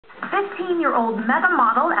15-year-old mega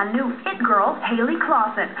model and new it girl, Hailey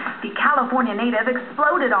Clauson. The California native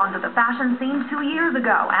exploded onto the fashion scene 2 years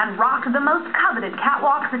ago and rocked the most coveted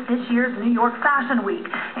catwalks at this year's New York Fashion Week,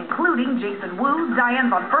 including Jason Wu, Diane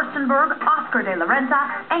von Furstenberg, Oscar de la Renta,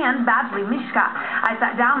 and Badgley Mischka. I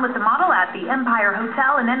sat down with the model at the Empire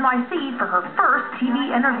Hotel in NYC for her first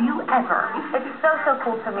TV interview ever. It's so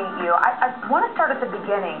cool to meet you. I want to start at the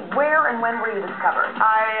beginning. Where and when were you discovered?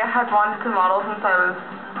 I had wanted to model since I was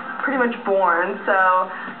pretty much born, so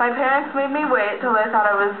my parents made me wait till they thought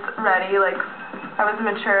I was ready, like I was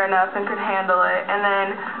mature enough and could handle it, and then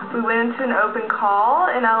we went into an open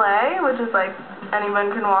call in LA, which is like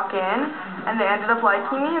anyone can walk in, and they ended up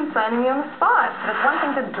liking me and signing me on the spot. It's one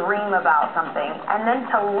thing to dream about something, and then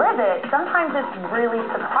to live it, sometimes it's really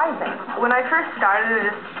surprising. When I first started,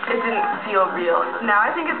 it didn't feel real. Now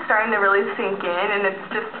I think it's starting to really sink in, and it's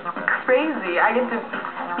just crazy. I get to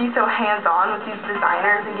be so hands-on with these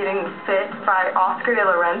designers and getting fit by Oscar de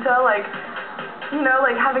la Renta, like, you know,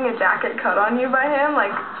 like having a jacket cut on you by him,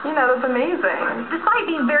 like, you know, that's amazing. Despite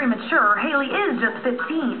being very mature, Hailey is just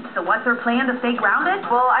 15, so what's her plan to stay grounded?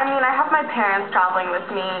 Well, I mean, I have my parents traveling with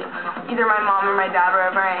me, either my mom or my dad,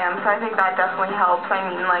 wherever I am, so I think that definitely helps. I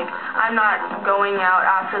mean, like, I'm not going out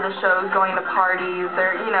after the shows, going to parties,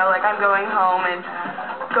 or, you know, like, I'm going home and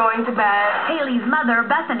going to bed. Hailey's mother,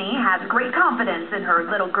 Bethany, has great confidence in her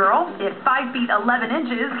little girl. If 5 feet 11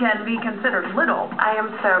 inches can be considered little. I am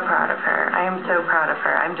so proud of her. I am so proud of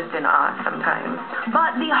her. I'm just in awe sometimes.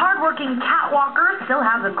 But the hardworking catwalker still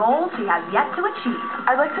has a goal she has yet to achieve.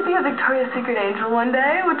 I'd like to be a Victoria's Secret angel one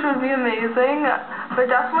day, which would be amazing, but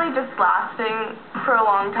definitely just lasting for a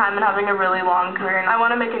long time and having a really long career. And I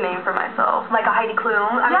want to make a name for myself. Like a Hailey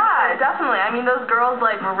Clauson? Yeah, definitely. I mean, those girls,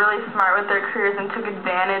 like, were really smart with their careers and took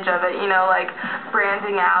advantage of it, you know, like,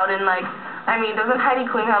 branding out and, like, I mean, doesn't Hailey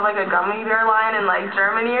Clauson have, like, a gummy bear line in, like,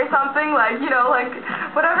 Germany or something? Like, you know, like,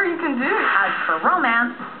 whatever you can do. As for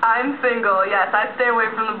romance, I'm single, yes. I stay away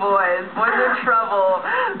from the boys. Boys are trouble.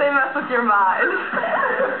 They mess with your mind.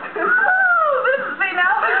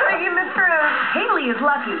 Now we're speaking the truth. Hailey is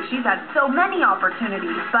lucky. She's had so many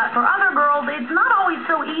opportunities, but for other girls, it's not always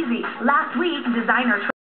so easy. Last week, designer